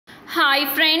Hi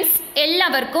friends,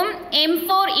 എല്ലാവർക്കും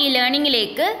M4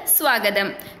 e-ലേണിംഗിലേക്ക് സ്വാഗതം.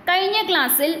 കഴിഞ്ഞ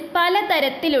ക്ലാസ്സിൽ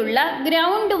പലതരത്തിലുള്ള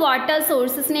ഗ്രൗണ്ട് വാട്ടർ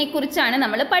സോഴ്സസിനെ കുറിച്ചാണ്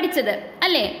നമ്മൾ പഠിച്ചത്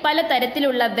അല്ലേ?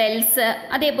 പലതരത്തിലുള്ള വെൽസ്,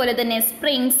 അതേപോലെ തന്നെ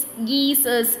സ്പ്രിങ്സ്,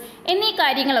 ഗീസേഴ്സ് എന്നീ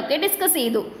കാര്യങ്ങളൊക്കെ ഡിസ്കസ്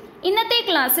ചെയ്തു. ഇന്നത്തെ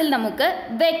ക്ലാസ്സിൽ നമുക്ക്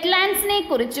വെറ്റ്ലാൻഡ്സിനെ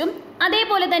കുറിച്ചും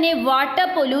അതേപോലെ തന്നെ വാട്ടർ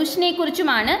പൊല്യൂഷനെ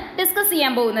കുറിച്ചുമാണ് ഡിസ്കസ്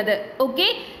ചെയ്യാൻ പോകുന്നത്. ഓക്കെ,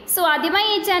 സോ ആദ്യമായി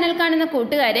ഈ ചാനൽ കാണുന്ന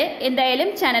കൂട്ടുകാർ എന്തായാലും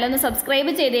ചാനൽ ഒന്ന്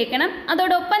സബ്സ്ക്രൈബ് ചെയ്തേക്കണം.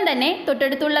 അതോടൊപ്പം തന്നെ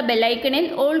തൊട്ടടുത്തുള്ള ബെല്ലൈക്കണിൽ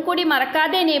ഓൾ കൂടി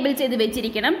മറക്കാതെ എനേബിൾ ചെയ്ത്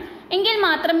വെച്ചിരിക്കണം. എങ്കിൽ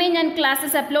മാത്രമേ ഞാൻ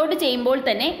ക്ലാസ്സസ് അപ്ലോഡ് ചെയ്യുമ്പോൾ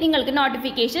തന്നെ നിങ്ങൾക്ക്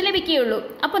നോട്ടിഫിക്കേഷൻ ലഭിക്കുകയുള്ളൂ.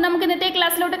 അപ്പോൾ നമുക്ക് ഇന്നത്തെ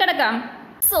ക്ലാസ്സിലോട്ട് കിടക്കാം.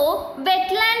 സോ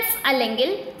വെറ്റ്ലാൻഡ്സ്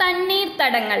അല്ലെങ്കിൽ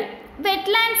തണ്ണീർത്തടങ്ങൾ.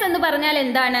 വെറ്റ്ലാൻഡ്സ് എന്ന് പറഞ്ഞാൽ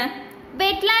എന്താണ്?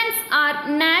 Wetlands are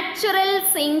natural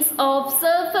sinks of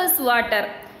surface water.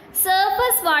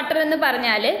 Surface water എന്ന്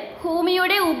പറഞ്ഞാൽ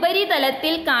ഭൂമിയുടെ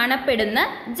ഉപരിതലത്തിൽ കാണപ്പെടുന്ന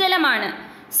ജലമാണ്.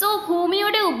 സോ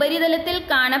ഭൂമിയുടെ ഉപരിതലത്തിൽ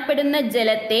കാണപ്പെടുന്ന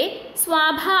ജലത്തെ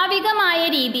സ്വാഭാവികമായ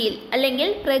രീതിയിൽ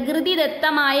അല്ലെങ്കിൽ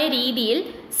പ്രകൃതിദത്തമായ രീതിയിൽ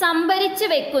സംഭരിച്ചു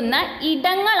വെക്കുന്ന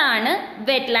ഇടങ്ങളാണ്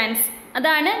വെറ്റ്ലാൻഡ്സ്.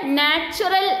 അതാണ്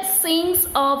natural sings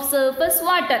of surface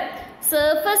water.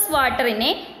 Surface വാട്ടറിനെ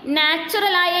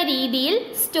നാച്ചുറലായ രീതിയിൽ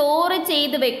സ്റ്റോർ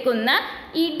ചെയ്ത് വെക്കുന്ന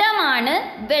ഇടമാണ്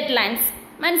വെറ്റ്ലാൻഡ്സ്.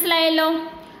 മനസ്സിലായല്ലോ?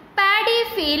 Paddy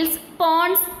fields,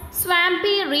 ponds,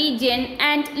 സ്വാമ്പി region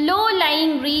and law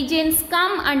lying regions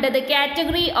come under the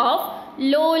category of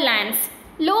law lands.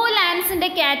 Law ലാൻഡ്സിൻ്റെ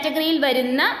കാറ്റഗറിയിൽ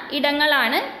വരുന്ന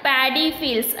ഇടങ്ങളാണ് പാഡി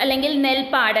ഫീൽഡ്സ് അല്ലെങ്കിൽ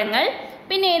നെൽപ്പാടങ്ങൾ.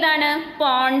 പിന്നെ ഏതാണ്?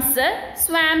 പോണ്ട്സ്,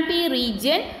 സ്വാമ്പി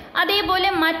റീജിയൻ,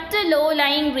 അതേപോലെ മറ്റ് ലോ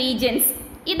ലൈയിങ് റീജിയൻസ്.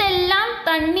 ഇതെല്ലാം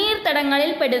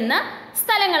തണ്ണീർത്തടങ്ങളിൽ പെടുന്ന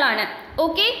സ്ഥലങ്ങളാണ്.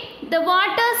 Okay, the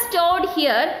water stored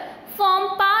here form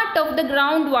part of the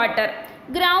ground water.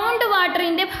 Ground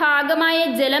വാട്ടറിൻ്റെ ഭാഗമായ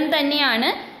ജലം തന്നെയാണ്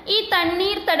ഈ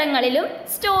തണ്ണീർത്തടങ്ങളിലും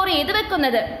സ്റ്റോർ ചെയ്ത്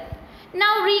വെക്കുന്നത്.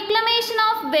 Now reclamation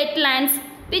of wetlands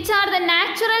which are the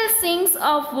natural sings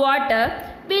of water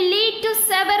will lead to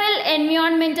several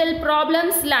environmental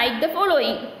problems like the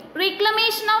following.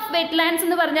 Reclamation of wetlands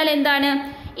എന്ന് പറഞ്ഞാൽ എന്താണ്?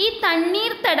 ഈ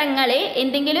തണ്ണീർത്തടങ്ങളെ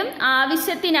എന്തെങ്കിലും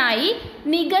ആവശ്യത്തിനായി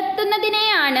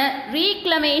നികത്തുന്നതിനെയാണ്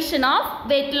റീക്ലമേഷൻ ഓഫ്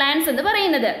വെറ്റ്ലാൻഡ്സ് എന്ന്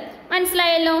പറയുന്നത്.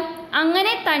 മനസ്സിലായല്ലോ?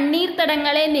 അങ്ങനെ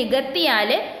തണ്ണീർത്തടങ്ങളെ നികത്തിയാൽ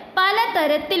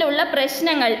പലതരത്തിലുള്ള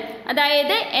പ്രശ്നങ്ങൾ,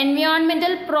 അതായത്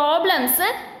എൻവയോൺമെൻറ്റൽ പ്രോബ്ലംസ്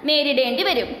നേരിടേണ്ടി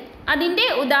വരും. അതിൻ്റെ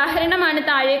ഉദാഹരണമാണ്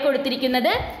താഴെ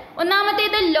കൊടുത്തിരിക്കുന്നത്.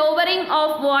 ഒന്നാമത്തേത് lowering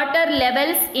of water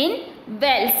levels in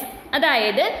Wells.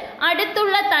 അതായത്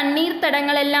അടുത്തുള്ള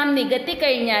തണ്ണീർത്തടങ്ങളെല്ലാം നികത്തി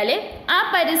കഴിഞ്ഞാൽ ആ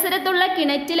പരിസരത്തുള്ള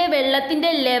കിണറ്റിലെ വെള്ളത്തിൻ്റെ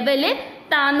ലെവല്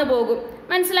താന്നു പോകും.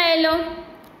 മനസ്സിലായല്ലോ?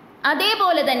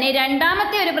 അതേപോലെ തന്നെ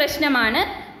രണ്ടാമത്തെ ഒരു പ്രശ്നമാണ്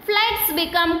floods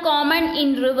become common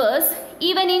in reverse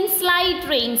even in slight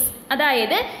Reigns.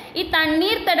 അതായത് ഈ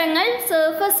തണ്ണീർത്തടങ്ങൾ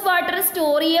സർഫസ് വാട്ടർ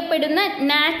സ്റ്റോർ ചെയ്യപ്പെടുന്ന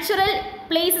നാച്ചുറൽ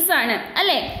പ്ലേസസ് ആണ്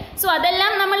അല്ലേ? സോ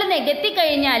അതെല്ലാം നമ്മൾ നികത്തി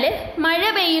കഴിഞ്ഞാൽ മഴ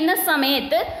പെയ്യുന്ന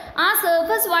സമയത്ത് ആ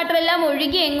സർഫസ് വാട്ടർ എല്ലാം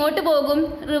ഒഴുകി എങ്ങോട്ട് പോകും?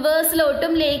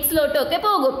 റിവേഴ്സിലോട്ടും ലേക്സിലോട്ടും ഒക്കെ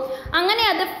പോകും. അങ്ങനെ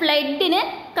അത് ഫ്ലഡിന്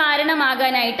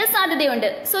കാരണമാകാനായിട്ട് സാധ്യതയുണ്ട്.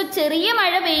 സോ ചെറിയ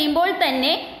മഴ പെയ്യുമ്പോൾ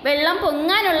തന്നെ വെള്ളം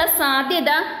പൊങ്ങാനുള്ള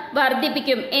സാധ്യത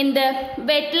വർദ്ധിപ്പിക്കും. എന്ത്?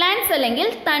 വെറ്റ്ലാൻഡ്സ് അല്ലെങ്കിൽ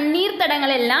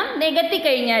തണ്ണീർത്തടങ്ങളെല്ലാം നികത്തി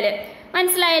കഴിഞ്ഞാൽ.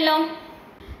 മനസ്സിലായല്ലോ?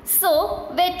 സോ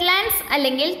വെറ്റ്ലാൻഡ്സ്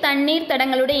അല്ലെങ്കിൽ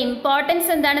തണ്ണീർത്തടങ്ങളുടെ ഇമ്പോർട്ടൻസ്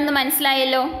എന്താണെന്ന്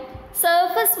മനസ്സിലായല്ലോ?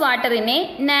 സർഫസ് വാട്ടറിനെ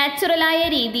നാച്ചുറലായ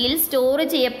രീതിയിൽ സ്റ്റോർ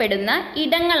ചെയ്യപ്പെടുന്ന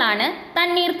ഇടങ്ങളാണ്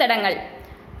തണ്ണീർത്തടങ്ങൾ.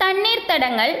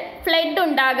 തണ്ണീർത്തടങ്ങൾ ഫ്ലഡ്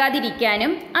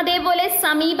ഉണ്ടാകാതിരിക്കാനും അതേപോലെ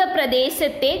സമീപ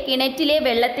പ്രദേശത്തെ കിണറ്റിലെ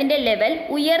വെള്ളത്തിൻ്റെ ലെവൽ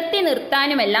ഉയർത്തി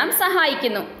നിർത്താനുമെല്ലാം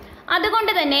സഹായിക്കുന്നു.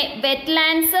 അതുകൊണ്ട് തന്നെ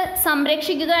വെറ്റ്ലാൻഡ്സ്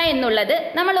സംരക്ഷിക്കുക എന്നുള്ളത്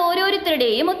നമ്മൾ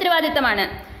ഓരോരുത്തരുടെയും ഉത്തരവാദിത്തമാണ്.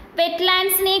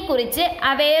 വെറ്റ്ലാൻഡ്സിനെ കുറിച്ച്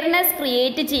അവെയർനെസ്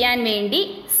ക്രിയേറ്റ് ചെയ്യാൻ വേണ്ടി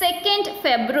 2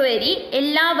 ഫെബ്രുവരി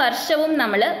എല്ലാ വർഷവും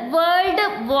നമ്മൾ വേൾഡ്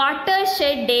വാട്ടർ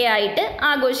ഷെഡ് ഡേ ആയിട്ട്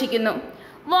ആഘോഷിക്കുന്നു.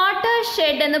 വാട്ടർ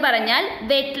ഷെഡ് എന്ന് പറഞ്ഞാൽ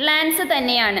വെറ്റ്ലാൻഡ്സ്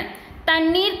തന്നെയാണ്,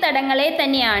 തണ്ണീർത്തടങ്ങളെ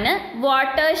തന്നെയാണ്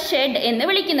വാട്ടർ ഷെഡ് എന്ന്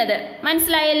വിളിക്കുന്നത്.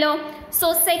 മനസ്സിലായല്ലോ? സോ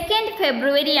 2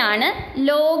 ഫെബ്രുവരിയാണ്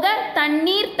ലോക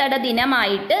തണ്ണീർത്തട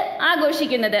ദിനമായിട്ട്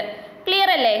ആഘോഷിക്കുന്നത്.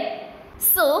 ക്ലിയർ അല്ലേ?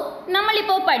 സോ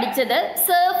നമ്മളിപ്പോൾ പഠിച്ചത്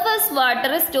സർഫസ്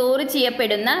വാട്ടർ സ്റ്റോർ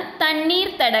ചെയ്യപ്പെടുന്ന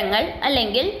തണ്ണീർത്തടങ്ങൾ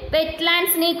അല്ലെങ്കിൽ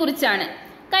വെറ്റ്ലാൻഡ്സിനെ കുറിച്ചാണ്.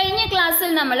 കഴിഞ്ഞ ക്ലാസ്സിൽ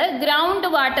നമ്മൾ ഗ്രൗണ്ട്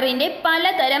വാട്ടറിൻ്റെ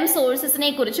പലതരം സോഴ്സസിനെ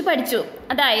കുറിച്ച് പഠിച്ചു.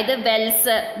 അതായത്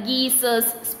വെൽസ്,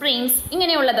 ഗീസേഴ്സ്, സ്പ്രിങ്സ്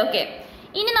ഇങ്ങനെയുള്ളതൊക്കെ.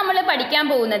 ഇനി നമ്മൾ പഠിക്കാൻ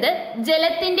പോകുന്നത്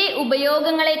ജലത്തിൻ്റെ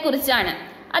ഉപയോഗങ്ങളെക്കുറിച്ചാണ്.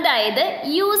 അതായത്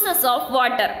യൂസസ് ഓഫ്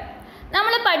വാട്ടർ.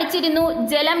 നമ്മൾ പഠിച്ചിരുന്നു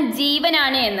ജലം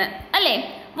ജീവനാണ് എന്ന് അല്ലേ?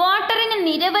 വാട്ടറിന്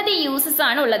നിരവധി യൂസസ്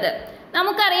ആണ് ഉള്ളത്.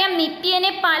 നമുക്കറിയാം നിത്യേന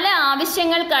പല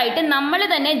ആവശ്യങ്ങൾക്കായിട്ട് നമ്മൾ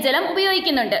തന്നെ ജലം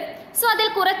ഉപയോഗിക്കുന്നുണ്ട്. സോ അതിൽ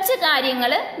കുറച്ച്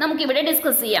കാര്യങ്ങൾ നമുക്കിവിടെ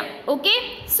ഡിസ്കസ് ചെയ്യാം. ഓക്കെ,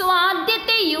 സോ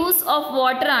ആദ്യത്തെ യൂസ് ഓഫ്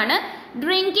വാട്ടർ ആണ്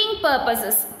ഡ്രിങ്കിങ്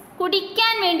പർപ്പസസ്.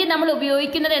 കുടിക്കാൻ വേണ്ടി നമ്മൾ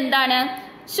ഉപയോഗിക്കുന്നത് എന്താണ്?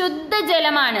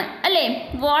 ശുദ്ധജലമാണ് അല്ലേ?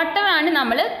 വാട്ടർ ആണ്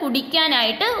നമ്മൾ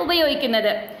കുടിക്കാനായിട്ട്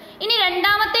ഉപയോഗിക്കുന്നത്. ഇനി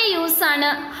രണ്ടാമത്തെ യൂസ് ആണ്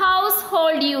ഹൗസ്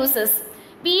ഹോൾഡ് യൂസസ്.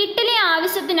 വീട്ടിലെ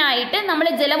ആവശ്യത്തിനായിട്ട് നമ്മൾ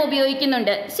ജലം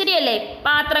ഉപയോഗിക്കുന്നുണ്ട്, ശരിയല്ലേ?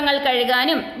 പാത്രങ്ങൾ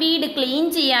കഴുകാനും വീട് ക്ലീൻ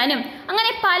ചെയ്യാനും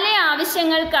അങ്ങനെ പല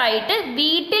ആവശ്യങ്ങൾക്കായിട്ട്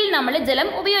വീട്ടിൽ നമ്മൾ ജലം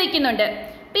ഉപയോഗിക്കുന്നുണ്ട്.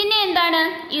 പിന്നെ എന്താണ്?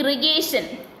 ഇറിഗേഷൻ,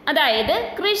 അതായത്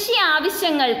കൃഷി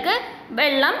ആവശ്യങ്ങൾക്ക്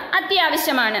വെള്ളം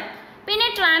അത്യാവശ്യമാണ്. പിന്നെ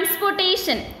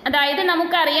ട്രാൻസ്പോർട്ടേഷൻ, അതായത്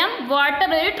നമുക്കറിയാം വാട്ടർ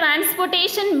ഒരു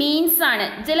ട്രാൻസ്പോർട്ടേഷൻ മീൻസ് ആണ്.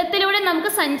 ജലത്തിലൂടെ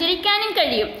നമുക്ക് സഞ്ചരിക്കാനും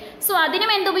കഴിയും. സോ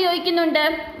അതിനും എന്തുപയോഗിക്കുന്നുണ്ട്?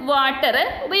 വാട്ടർ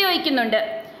ഉപയോഗിക്കുന്നുണ്ട്.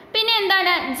 പിന്നെ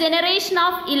എന്താണ്? ജനറേഷൻ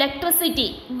ഓഫ് ഇലക്ട്രിസിറ്റി,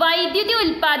 വൈദ്യുതി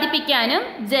ഉൽപ്പാദിപ്പിക്കാനും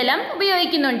ജലം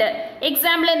ഉപയോഗിക്കുന്നുണ്ട്.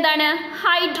 എക്സാമ്പിൾ എന്താണ്?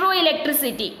 Hydro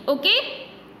electricity. ഓക്കെ.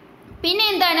 പിന്നെ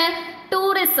എന്താണ്?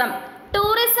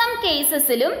 ടൂറിസം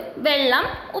കേസസിലും വെള്ളം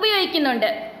ഉപയോഗിക്കുന്നുണ്ട്.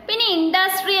 പിന്നെ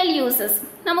ഇൻഡസ്ട്രിയൽ യൂസസ്,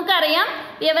 നമുക്കറിയാം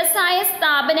വ്യവസായ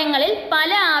സ്ഥാപനങ്ങളിൽ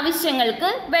പല ആവശ്യങ്ങൾക്ക്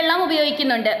വെള്ളം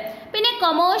ഉപയോഗിക്കുന്നുണ്ട്. പിന്നെ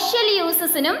കൊമേഴ്ഷ്യൽ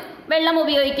യൂസസിനും വെള്ളം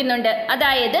ഉപയോഗിക്കുന്നുണ്ട്,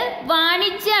 അതായത്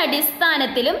വാണിജ്യ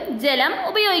അടിസ്ഥാനത്തിലും ജലം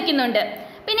ഉപയോഗിക്കുന്നുണ്ട്.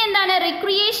 പിന്നെ എന്താണ്?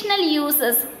 റിക്രിയേഷണൽ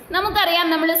യൂസസ്, നമുക്കറിയാം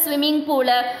നമ്മൾ സ്വിമ്മിംഗ്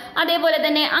പൂള് അതേപോലെ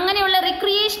തന്നെ അങ്ങനെയുള്ള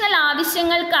റിക്രിയേഷണൽ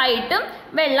ആവശ്യങ്ങൾക്കായിട്ടും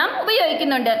വെള്ളം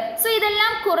ഉപയോഗിക്കുന്നുണ്ട്. സോ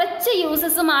ഇതെല്ലാം കുറച്ച്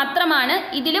യൂസസ് മാത്രമാണ്.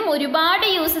 ഇതിലും ഒരുപാട്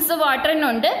യൂസസ്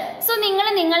വാട്ടറിനുണ്ട്. സോ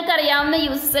നിങ്ങൾക്കറിയാവുന്ന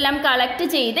യൂസസ് എല്ലാം കളക്ട്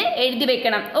ചെയ്ത് എഴുതി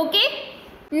വെക്കണം. Okay.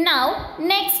 Now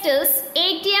next is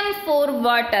ATM four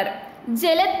water.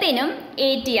 ജലത്തിനും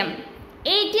ATM.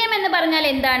 ATM എന്ന് പറഞ്ഞാൽ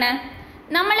എന്താണ്?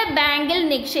 നമ്മൾ ബാങ്കിൽ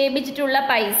നിക്ഷേപിച്ചിട്ടുള്ള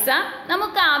പൈസ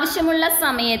നമുക്ക് ആവശ്യമുള്ള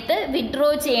സമയത്ത് വിഡ്രോ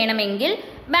ചെയ്യണമെങ്കിൽ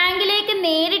ബാങ്കിലേക്ക്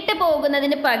നേരിട്ട്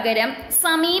പോകുന്നതിന് പകരം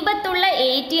സമീപത്തുള്ള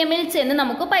ATMൽ ചെന്ന്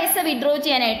നമുക്ക് പൈസ വിഡ്രോ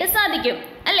ചെയ്യാനായിട്ട് സാധിക്കും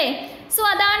അല്ലേ? സോ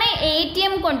അതാണ്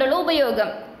ATM കൊണ്ടുള്ള ഉപയോഗം.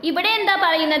 ഇവിടെ എന്താ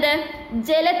പറയുന്നത്?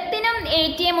 ജലത്തിനും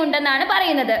ATM ഉണ്ടെന്നാണ്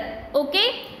പറയുന്നത്. Okay.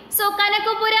 So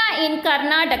Kanakapura in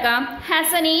Karnataka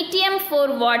has an ATM four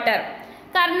water.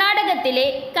 കർണാടകത്തിലെ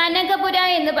കനകപുര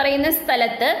എന്ന് പറയുന്ന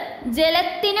സ്ഥലത്ത്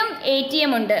ജലത്തിനും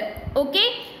ATM ഉണ്ട്. Okay.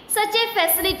 Such A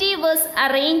facility was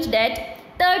arranged at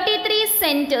 33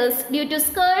 centers due to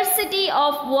scarcity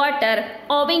of water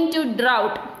owing to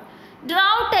drought.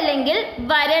 Drought അല്ലെങ്കിൽ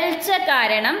വരൾച്ച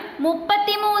കാരണം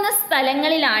 33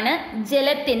 സ്ഥലങ്ങളിലാണ്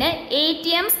ജലത്തിന്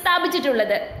ATM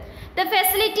സ്ഥാപിച്ചിട്ടുള്ളത്. The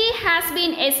facility has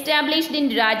been established in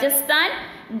Rajasthan,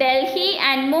 Delhi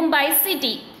and Mumbai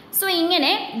city. So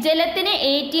ഇങ്ങനെ ജലത്തിന്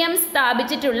ATM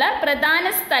സ്ഥാപിച്ചിട്ടുള്ള പ്രധാന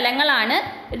സ്ഥലങ്ങളാണ്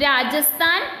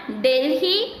രാജസ്ഥാൻ,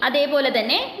 ഡൽഹി അതേപോലെ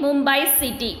തന്നെ മുംബൈ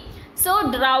സിറ്റി. സോ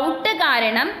ഡ്രൗട്ട്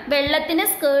കാരണം വെള്ളത്തിന്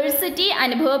സ്കേഴ്സിറ്റി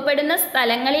അനുഭവപ്പെടുന്ന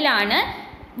സ്ഥലങ്ങളിലാണ്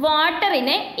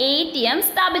വാട്ടറിന് ATM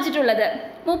സ്ഥാപിച്ചിട്ടുള്ളത്.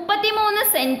 33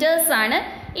 സെന്റേഴ്സ് ആണ്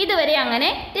ഇതുവരെ അങ്ങനെ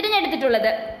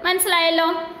തിരഞ്ഞെടുത്തിട്ടുള്ളത്. മനസ്സിലായല്ലോ?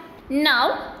 Now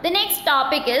the next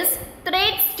topic is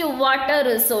threats to water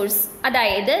resource,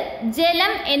 അതായത്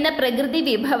ജലം എന്ന പ്രകൃതി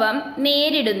വിഭവം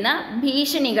നേരിടുന്ന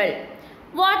ഭീഷണികൾ.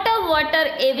 Water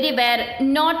everywhere,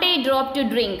 not A drop to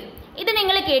drink. ഇത്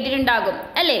നിങ്ങൾ കേട്ടിട്ടുണ്ടാകും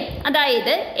അല്ലേ?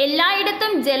 അതായത്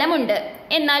എല്ലായിടത്തും ജലമുണ്ട്,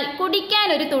 എന്നാൽ കുടിക്കാൻ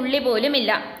ഒരു തുള്ളി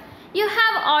പോലുമില്ല. You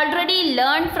have already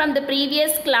learn from the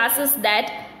previous classes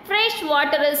that fresh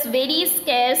water is very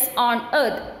scarce on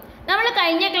earth. നമ്മൾ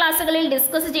കഴിഞ്ഞ ക്ലാസ്സുകളിൽ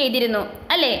ഡിസ്കസ് ചെയ്തിരുന്നു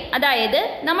അല്ലേ? അതായത്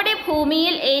നമ്മുടെ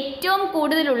ഭൂമിയിൽ ഏറ്റവും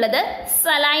കൂടുതലുള്ളത്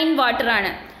സലൈൻ വാട്ടർ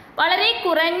ആണ്. വളരെ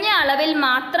കുറഞ്ഞ അളവിൽ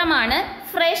മാത്രമാണ്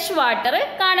ഫ്രഷ് വാട്ടർ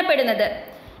കാണപ്പെടുന്നത്.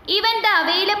 Even the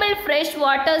available fresh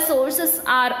water sources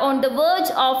are on the verge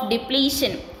of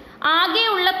depletion.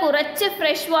 ആകെയുള്ള കുറച്ച്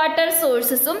ഫ്രഷ് വാട്ടർ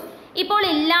സോഴ്സസും ഇപ്പോൾ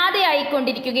ഇല്ലാതെ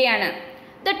ആയിക്കൊണ്ടിരിക്കുകയാണ്.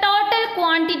 The total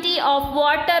quantity of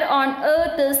water on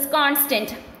earth is constant.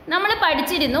 നമ്മൾ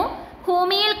പഠിച്ചിരുന്നു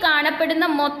ഭൂമിയിൽ കാണപ്പെടുന്ന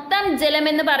മൊത്തം ജലം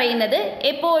എന്ന് പറയുന്നത്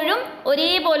എപ്പോഴും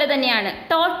ഒരേപോലെ തന്നെയാണ്.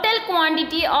 Total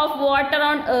quantity of water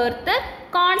on earth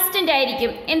constant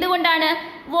ആയിരിക്കും. എന്തുകൊണ്ടാണ്?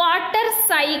 വാട്ടർ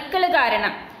സൈക്കിൾ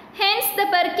കാരണം. Hence the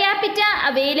per capita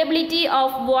availability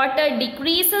of water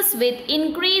decreases with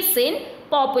increase in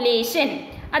population.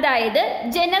 അതായത്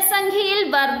ജനസംഖ്യയിൽ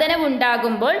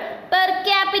വർധനവുണ്ടാകുമ്പോൾ per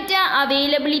capita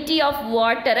availability of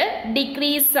water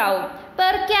decrease ആവും.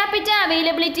 Per capita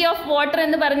availability of water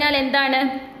എന്ന് പറഞ്ഞാൽ എന്താണ്?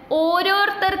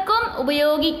 ഓരോരുത്തർക്കും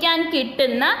ഉപയോഗിക്കാൻ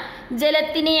കിട്ടുന്ന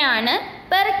ജലത്തിനെയാണ്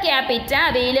പെർ ക്യാപിറ്റ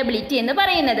അവൈലബിലിറ്റി എന്ന്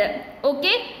പറയുന്നത്.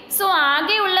 ഓക്കെ. സോ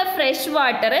ആകെയുള്ള ഫ്രഷ്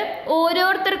വാട്ടർ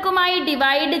ഓരോരുത്തർക്കുമായി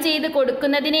ഡിവൈഡ് ചെയ്ത്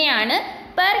കൊടുക്കുന്നതിനെയാണ്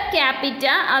പെർ ക്യാപിറ്റ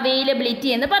അവൈലബിലിറ്റി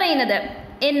എന്ന് പറയുന്നത്.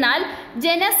 എന്നാൽ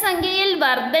ജനസംഖ്യയിൽ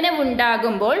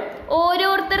വർധനവുണ്ടാകുമ്പോൾ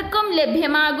ഓരോരുത്തർക്കും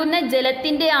ലഭ്യമാകുന്ന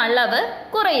ജലത്തിൻ്റെ അളവ്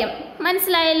കുറയും.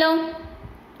 മനസ്സിലായല്ലോ?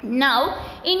 Now,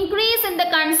 increase in the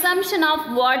consumption of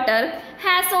water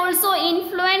has also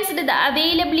influenced the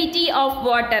availability of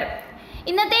water.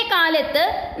 ഇന്നത്തെ കാലത്ത്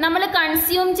നമ്മൾ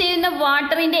കൺസ്യൂം ചെയ്യുന്ന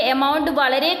വാട്ടറിൻ്റെ എമൗണ്ട്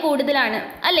വളരെ കൂടുതലാണ്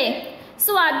അല്ലേ?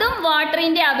 സോ അതും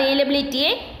വാട്ടറിൻ്റെ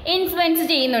അവൈലബിലിറ്റിയെ ഇൻഫ്ലുവൻസ്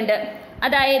ചെയ്യുന്നുണ്ട്.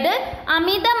 അതായത്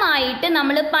അമിതമായിട്ട്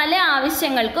നമ്മൾ പല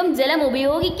ആവശ്യങ്ങൾക്കും ജലം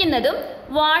ഉപയോഗിക്കുന്നതും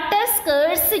വാട്ടർ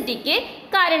സ്കേഴ്സിറ്റിക്ക്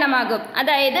കാരണമാകും.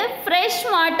 അതായത് ഫ്രഷ്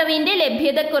വാട്ടറിൻ്റെ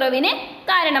ലഭ്യതക്കുറവിന്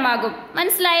കാരണമാകും.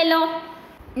 മനസ്സിലായല്ലോ?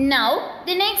 Now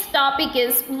the next topic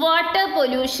is water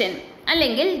pollution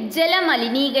അല്ലെങ്കിൽ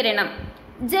ജലമലിനീകരണം.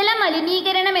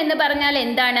 ജലമലിനീകരണം എന്ന് പറഞ്ഞാൽ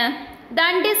എന്താണ്? The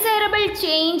undesirable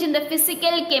change in the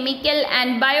physical, chemical and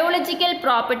biological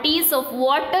properties of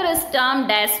water is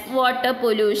termed as water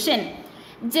pollution.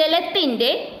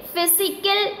 ജലത്തിൻ്റെ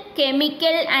ഫിസിക്കൽ,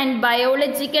 കെമിക്കൽ ആൻഡ്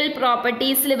ബയോളജിക്കൽ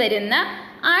പ്രോപ്പർട്ടീസിൽ വരുന്ന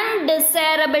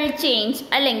അൺഡിസൈറബിൾ ചേഞ്ച്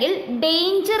അല്ലെങ്കിൽ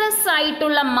ഡേഞ്ചറസ്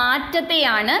ആയിട്ടുള്ള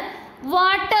മാറ്റത്തെയാണ്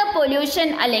വാട്ടർ പൊല്യൂഷൻ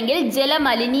അല്ലെങ്കിൽ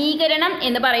ജലമലിനീകരണം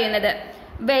എന്ന് പറയുന്നത്.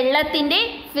 വെള്ളത്തിൻ്റെ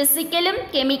ഫിസിക്കലും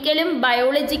കെമിക്കലും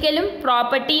ബയോളജിക്കലും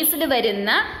പ്രോപ്പർട്ടീസിൽ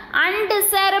വരുന്ന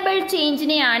അൺഡിസൈറബിൾ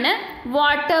ചേഞ്ചിനെയാണ്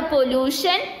വാട്ടർ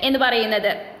പൊല്യൂഷൻ എന്ന്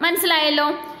പറയുന്നത്. മനസ്സിലായല്ലോ?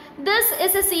 This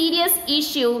is A serious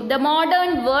issue the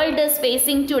modern world is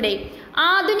facing today.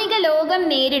 ആധുനിക ലോകം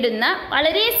നേരിടുന്ന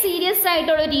വളരെ സീരിയസ്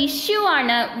ആയിട്ടുള്ള ഒരു ഇഷ്യൂ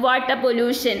ആണ് water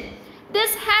pollution.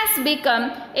 This has become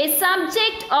a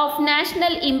subject of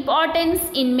national importance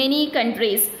in many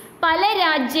countries. പല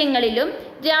രാജ്യങ്ങളിലും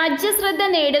രാജ്യശ്രദ്ധ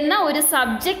നേടുന്ന ഒരു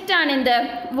സബ്ജക്റ്റ് ആണ് എന്ത്?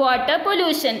 Water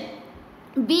pollution.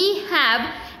 We have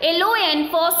a law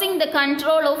enforcing the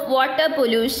control of water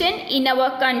pollution in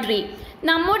our country.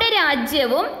 നമ്മുടെ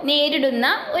രാജ്യവും നേരിടുന്ന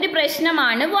ഒരു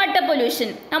പ്രശ്നമാണ് വാട്ടർ പൊല്യൂഷൻ.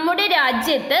 നമ്മുടെ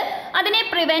രാജ്യത്ത് അതിനെ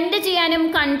പ്രിവെൻറ്റ് ചെയ്യാനും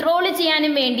കൺട്രോൾ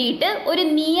ചെയ്യാനും വേണ്ടിയിട്ട് ഒരു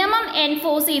നിയമം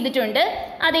എൻഫോഴ്സ് ചെയ്തിട്ടുണ്ട്.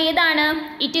 അതേതാണ്?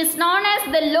 It is known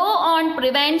as the law on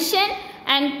prevention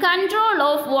and control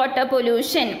of water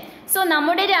pollution. So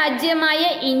നമ്മുടെ രാജ്യമായ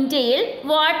ഇന്ത്യയിൽ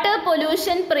വാട്ടർ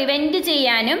പൊല്യൂഷൻ പ്രിവെൻറ്റ്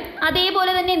ചെയ്യാനും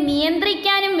അതേപോലെ തന്നെ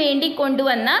നിയന്ത്രിക്കാനും വേണ്ടി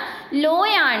കൊണ്ടുവന്ന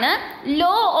ലോയാണ്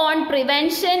law on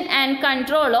prevention and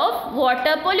control of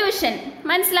water pollution.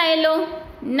 മനസ്സിലായല്ലോ?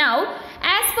 Now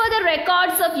as per the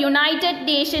records of United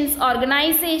Nations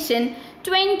organisation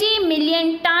 20 million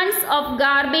tons of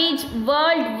garbage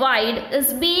worldwide is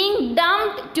being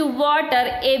dumped to water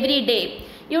every day.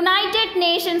 United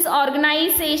Nations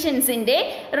ഓർഗനൈസേഷൻസിൻ്റെ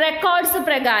records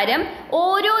പ്രകാരം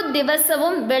ഓരോ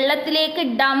ദിവസവും വെള്ളത്തിലേക്ക്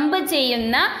dump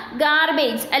ചെയ്യുന്ന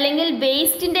garbage അല്ലെങ്കിൽ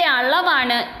വേസ്റ്റിൻ്റെ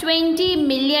അളവാണ് 20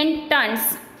 million tons.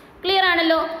 Clear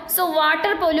ആണല്ലോ? So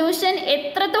water pollution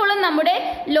എത്രത്തോളം നമ്മുടെ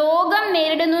ലോകം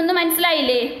നേരിടുന്നു എന്ന്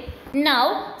മനസ്സിലായില്ലേ? Now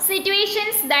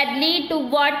situations that lead to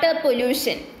water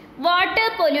pollution. Water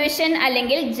pollution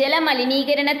അല്ലെങ്കിൽ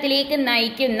ജലമലിനീകരണത്തിലേക്ക്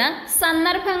നയിക്കുന്ന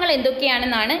സന്ദർഭങ്ങൾ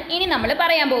എന്തൊക്കെയാണെന്നാണ് ഇനി നമ്മൾ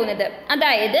പറയാൻ പോകുന്നത്.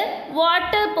 അതായത്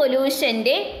വാട്ടർ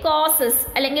പൊല്യൂഷൻ്റെ കോസസ്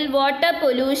അല്ലെങ്കിൽ വാട്ടർ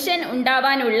പൊല്യൂഷൻ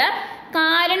ഉണ്ടാവാനുള്ള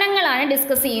കാരണങ്ങളാണ്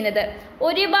ഡിസ്കസ് ചെയ്യുന്നത്.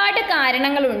 ഒരുപാട്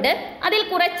കാരണങ്ങളുണ്ട്, അതിൽ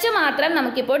കുറച്ച് മാത്രം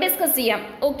നമുക്കിപ്പോൾ ഡിസ്കസ് ചെയ്യാം.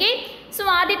 ഓക്കെ, സോ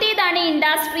ആദ്യത്തേതാണ്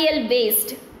ഇൻഡസ്ട്രിയൽ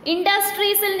വേസ്റ്റ്.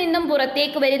 ഇൻഡസ്ട്രീസിൽ നിന്നും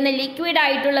പുറത്തേക്ക് വരുന്ന ലിക്വിഡ്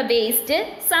ആയിട്ടുള്ള വേസ്റ്റ്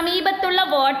സമീപത്തുള്ള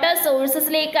വാട്ടർ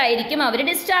സോഴ്സസിലേക്കായിരിക്കും അവർ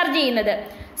ഡിസ്ചാർജ് ചെയ്യുന്നത്.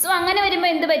 സോ അങ്ങനെ വരുമ്പോൾ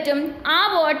എന്ത് പറ്റും? ആ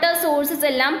വാട്ടർ സോഴ്സസ്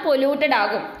എല്ലാം പൊല്യൂട്ടഡ്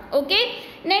ആകും. Okay,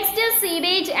 next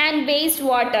sewage and waste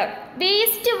water.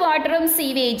 Waste വാട്ടറും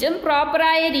സീവേജും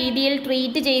പ്രോപ്പറായ രീതിയിൽ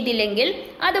ട്രീറ്റ് ചെയ്തില്ലെങ്കിൽ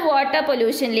അത് വാട്ടർ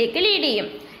പൊല്യൂഷനിലേക്ക് ലീഡ് ചെയ്യും.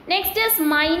 Next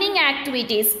mining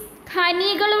activities.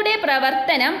 ഖനികളുടെ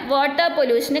പ്രവർത്തനം വാട്ടർ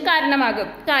പൊല്യൂഷന് കാരണമാകും.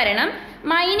 കാരണം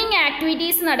മൈനിങ്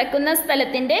ആക്ടിവിറ്റീസ് നടക്കുന്ന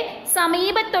സ്ഥലത്തിൻ്റെ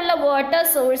സമീപത്തുള്ള വാട്ടർ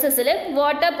സോഴ്സസിൽ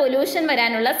വാട്ടർ പൊല്യൂഷൻ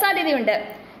വരാനുള്ള സാധ്യതയുണ്ട്.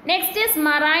 Next is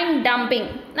marine dumping.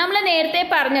 നമ്മൾ നേരത്തെ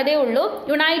പറഞ്ഞതേ ഉള്ളൂ,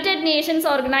 യുണൈറ്റഡ് നേഷൻസ്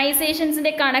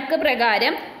ഓർഗനൈസേഷൻസിൻ്റെ കണക്ക്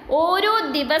പ്രകാരം ഓരോ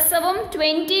ദിവസവും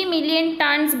 20 million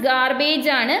tons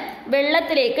ഗാർബേജ് ആണ്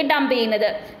വെള്ളത്തിലേക്ക് ഡംപ് ചെയ്യുന്നത്.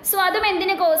 സോ അതും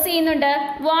എന്തിനു കോസ് ചെയ്യുന്നുണ്ട്?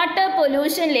 വാട്ടർ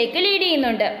പൊല്യൂഷനിലേക്ക് ലീഡ്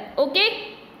ചെയ്യുന്നുണ്ട്. Okay,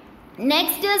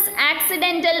 next is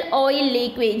accidental oil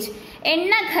leakage.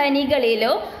 എണ്ണ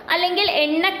ഖനികളിലോ അല്ലെങ്കിൽ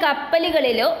എണ്ണ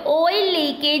കപ്പലുകളിലോ ഓയിൽ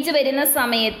ലീക്കേജ് വരുന്ന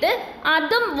സമയത്ത്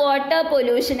അതും വാട്ടർ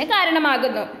പൊല്യൂഷന്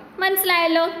കാരണമാകുന്നു.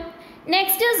 മനസ്സിലായല്ലോ?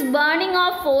 Next is burning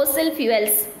of fossil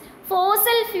fuels.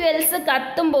 Fossil fuels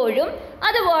കത്തുമ്പോഴും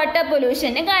അത് വാട്ടർ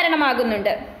പൊല്യൂഷന്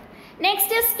കാരണമാകുന്നുണ്ട്.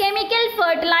 Next is chemical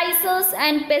fertilisers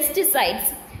and pesticides.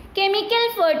 Chemical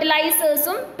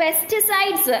ഫെർട്ടിലൈസേഴ്സും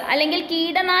pesticides അല്ലെങ്കിൽ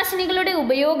കീടനാശിനികളുടെ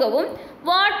ഉപയോഗവും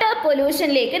വാട്ടർ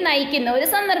പൊല്യൂഷനിലേക്ക് നയിക്കുന്ന ഒരു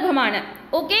സന്ദർഭമാണ്.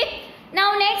 Okay, now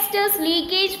next is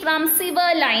leakage from severe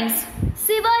lines.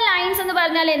 Severe lines എന്ന്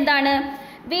പറഞ്ഞാൽ എന്താണ്?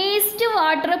 വേസ്റ്റ്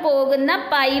വാട്ടർ പോകുന്ന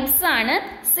പൈപ്സ് ആണ്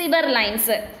സിവർ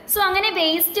ലൈൻസ്. സോ അങ്ങനെ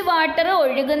വേസ്റ്റ് വാട്ടർ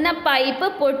ഒഴുകുന്ന പൈപ്പ്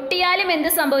പൊട്ടിയാലും എന്ത്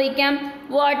സംഭവിക്കാം?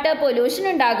 വാട്ടർ പൊല്യൂഷൻ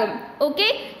ഉണ്ടാകും. ഓക്കെ,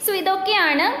 സോ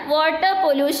ഇതൊക്കെയാണ് വാട്ടർ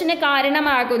പൊല്യൂഷന്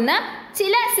കാരണമാകുന്ന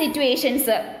ചില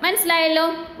സിറ്റുവേഷൻസ് മനസ്സിലായല്ലോ.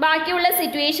 ബാക്കിയുള്ള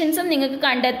സിറ്റുവേഷൻസും നിങ്ങൾക്ക്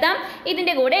കണ്ടെത്താം,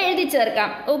 ഇതിൻ്റെ കൂടെ എഴുതി ചേർക്കാം.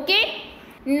 ഓക്കെ.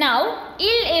 നൗ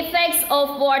ഇൽ effects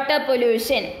of water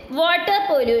pollution. Water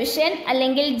pollution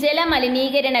അല്ലെങ്കിൽ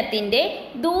ജലമലിനീകരണത്തിൻ്റെ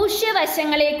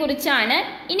ദൂഷ്യവശങ്ങളെക്കുറിച്ചാണ്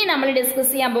ഇനി നമ്മൾ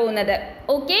ഡിസ്കസ് ചെയ്യാൻ പോകുന്നത്.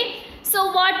 Okay. So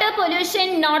water pollution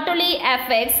not only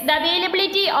affects the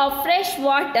availability of fresh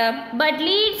water but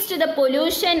leads to the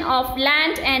pollution of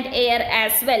land and air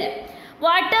as well.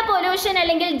 Water pollution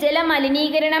അല്ലെങ്കിൽ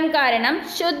ജലമലിനീകരണം കാരണം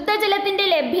ശുദ്ധജലത്തിൻ്റെ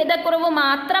ലഭ്യതക്കുറവ്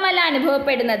മാത്രമല്ല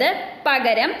അനുഭവപ്പെടുന്നത്,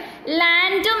 പകരം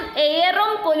ലാൻഡും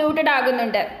എയറും പൊല്യൂട്ടഡ്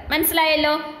ആകുന്നുണ്ട്.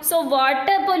 മനസ്സിലായല്ലോ. സോ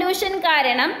വാട്ടർ പൊല്യൂഷൻ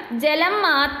കാരണം ജലം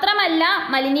മാത്രമല്ല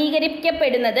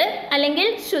മലിനീകരിക്കപ്പെടുന്നത്, അല്ലെങ്കിൽ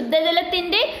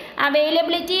ശുദ്ധജലത്തിൻ്റെ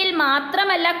അവൈലബിലിറ്റിയിൽ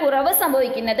മാത്രമല്ല കുറവ്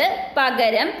സംഭവിക്കുന്നത്,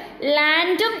 പകരം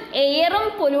ലാൻഡും എയറും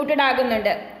പൊല്യൂട്ടഡ്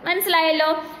ആകുന്നുണ്ട്.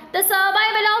 മനസ്സിലായല്ലോ. The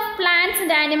survival of plants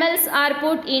and animals are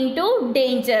put into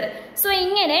danger. So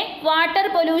ഇങ്ങനെ വാട്ടർ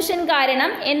പൊല്യൂഷൻ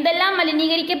കാരണം എന്തെല്ലാം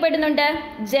മലിനീകരിക്കപ്പെടുന്നുണ്ട്?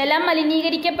 ജലം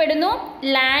മലിനീകരിക്കപ്പെടുന്നു,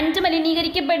 ലാൻഡ്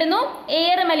മലിനീകരിക്കപ്പെടുന്നു,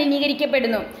 എയർ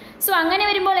മലിനീകരിക്കപ്പെടുന്നു. സോ അങ്ങനെ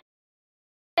വരുമ്പോൾ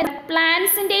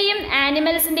പ്ലാന്റ്സിൻ്റെയും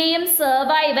ആനിമൽസിൻ്റെയും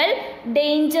സർവൈവൽ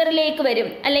ഡേഞ്ചറിലേക്ക് വരും,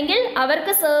 അല്ലെങ്കിൽ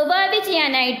അവർക്ക് സർവൈവ്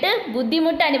ചെയ്യാനായിട്ട്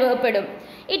ബുദ്ധിമുട്ട് അനുഭവപ്പെടും.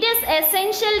 It is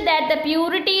essential that the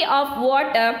purity of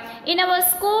water in our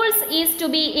schools is to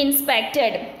be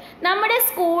inspected. നമ്മുടെ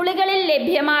സ്കൂളുകളിൽ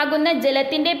ലഭ്യമാകുന്ന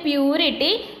ജലത്തിൻ്റെ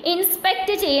പ്യൂരിറ്റി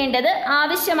ഇൻസ്പെക്റ്റ് ചെയ്യേണ്ടത്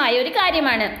ആവശ്യമായ ഒരു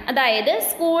കാര്യമാണ്. അതായത്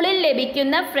സ്കൂളിൽ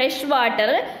ലഭിക്കുന്ന ഫ്രഷ്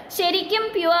വാട്ടർ ശരിക്കും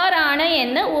പ്യുവർ ആണ്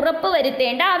എന്ന്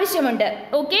ഉറപ്പുവരുത്തേണ്ട ആവശ്യമുണ്ട്.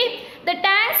 Okay. The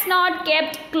tanks not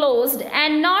kept closed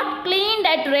and not cleaned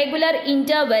at regular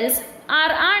intervals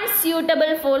are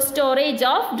unsuitable for storage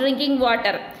of drinking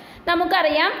water.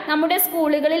 നമുക്കറിയാം, നമ്മുടെ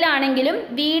സ്കൂളുകളിലാണെങ്കിലും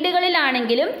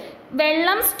വീടുകളിലാണെങ്കിലും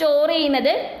വെള്ളം സ്റ്റോർ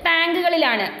ചെയ്യുന്നത്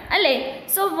ടാങ്കുകളിലാണ്, അല്ലേ?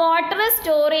 സോ വാട്ടർ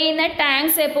സ്റ്റോർ ചെയ്യുന്ന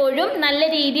ടാങ്ക്സ് എപ്പോഴും നല്ല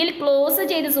രീതിയിൽ ക്ലോസ്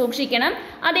ചെയ്ത് സൂക്ഷിക്കണം.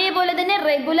 അതേപോലെ തന്നെ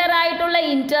റെഗുലർ ആയിട്ടുള്ള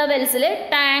ഇൻ്റർവെൽസിൽ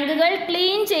ടാങ്കുകൾ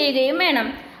ക്ലീൻ ചെയ്യുകയും വേണം.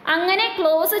 അങ്ങനെ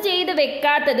ക്ലോസ് ചെയ്ത്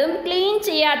വെക്കാത്തതും ക്ലീൻ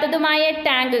ചെയ്യാത്തതുമായ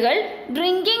ടാങ്കുകൾ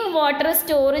ഡ്രിങ്കിങ് വാട്ടർ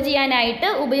സ്റ്റോർ ചെയ്യാനായിട്ട്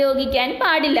ഉപയോഗിക്കാൻ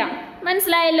പാടില്ല.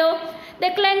 മനസ്സിലായല്ലോ. The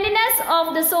cleanliness of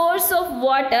the source of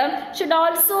water should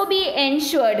also be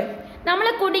ensured. നമ്മൾ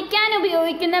കുടിക്കാൻ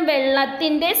ഉപയോഗിക്കുന്ന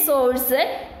വെള്ളത്തിൻ്റെ സോഴ്സ്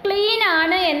ക്ലീൻ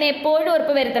ആണ് എന്ന് എപ്പോഴും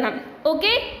ഉറപ്പുവരുത്തണം.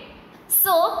 ഓക്കെ.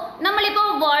 സോ നമ്മളിപ്പോൾ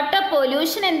വാട്ടർ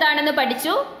പൊല്യൂഷൻ എന്താണെന്ന്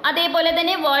പഠിച്ചു, അതേപോലെ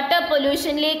തന്നെ വാട്ടർ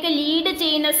പൊല്യൂഷനിലേക്ക് ലീഡ്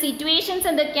ചെയ്യുന്ന സിറ്റുവേഷൻസ്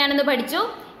എന്തൊക്കെയാണെന്ന് പഠിച്ചു.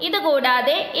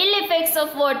 ഇതുകൂടാതെ ഇൽ എഫക്ട്സ്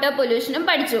ഓഫ് വാട്ടർ പൊല്യൂഷനും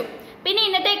പഠിച്ചു. പിന്നെ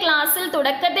ഇന്നത്തെ ക്ലാസ്സിൽ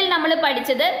തുടക്കത്തിൽ നമ്മൾ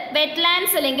പഠിച്ചത്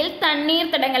വെറ്റ്ലാൻഡ്സ് അല്ലെങ്കിൽ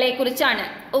തണ്ണീർത്തടങ്ങളെ കുറിച്ചാണ്.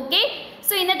 ഓക്കെ.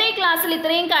 സോ ഇന്നത്തെ ക്ലാസ്സിൽ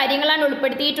ഇത്രയും കാര്യങ്ങളാണ്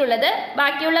ഉൾപ്പെടുത്തിയിട്ടുള്ളത്.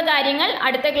 ബാക്കിയുള്ള കാര്യങ്ങൾ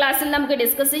അടുത്ത ക്ലാസ്സിൽ നമുക്ക്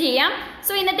ഡിസ്കസ് ചെയ്യാം.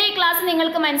 സോ ഇന്നത്തെ ക്ലാസ്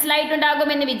നിങ്ങൾക്ക്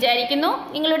മനസ്സിലായിട്ടുണ്ടാകുമെന്ന് വിചാരിക്കുന്നു.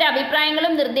 നിങ്ങളുടെ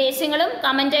അഭിപ്രായങ്ങളും നിർദ്ദേശങ്ങളും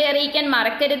കമൻറ്റായി അറിയിക്കാൻ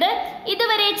മറക്കരുത്.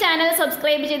 ഇതുവരെ ചാനൽ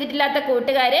സബ്സ്ക്രൈബ് ചെയ്തിട്ടില്ലാത്ത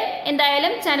കൂട്ടുകാർ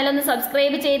എന്തായാലും ചാനൽ ഒന്ന്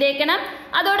സബ്സ്ക്രൈബ് ചെയ്തേക്കണം.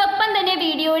 അതോടൊപ്പം തന്നെ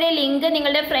വീഡിയോയുടെ ലിങ്ക്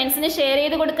നിങ്ങളുടെ ഫ്രണ്ട്സിന് ഷെയർ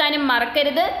ചെയ്ത് കൊടുക്കാനും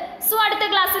മറക്കരുത്. സോ അടുത്ത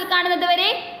ക്ലാസ്സിൽ കാണുന്നത്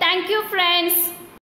വരെ താങ്ക് യു ഫ്രണ്ട്സ്.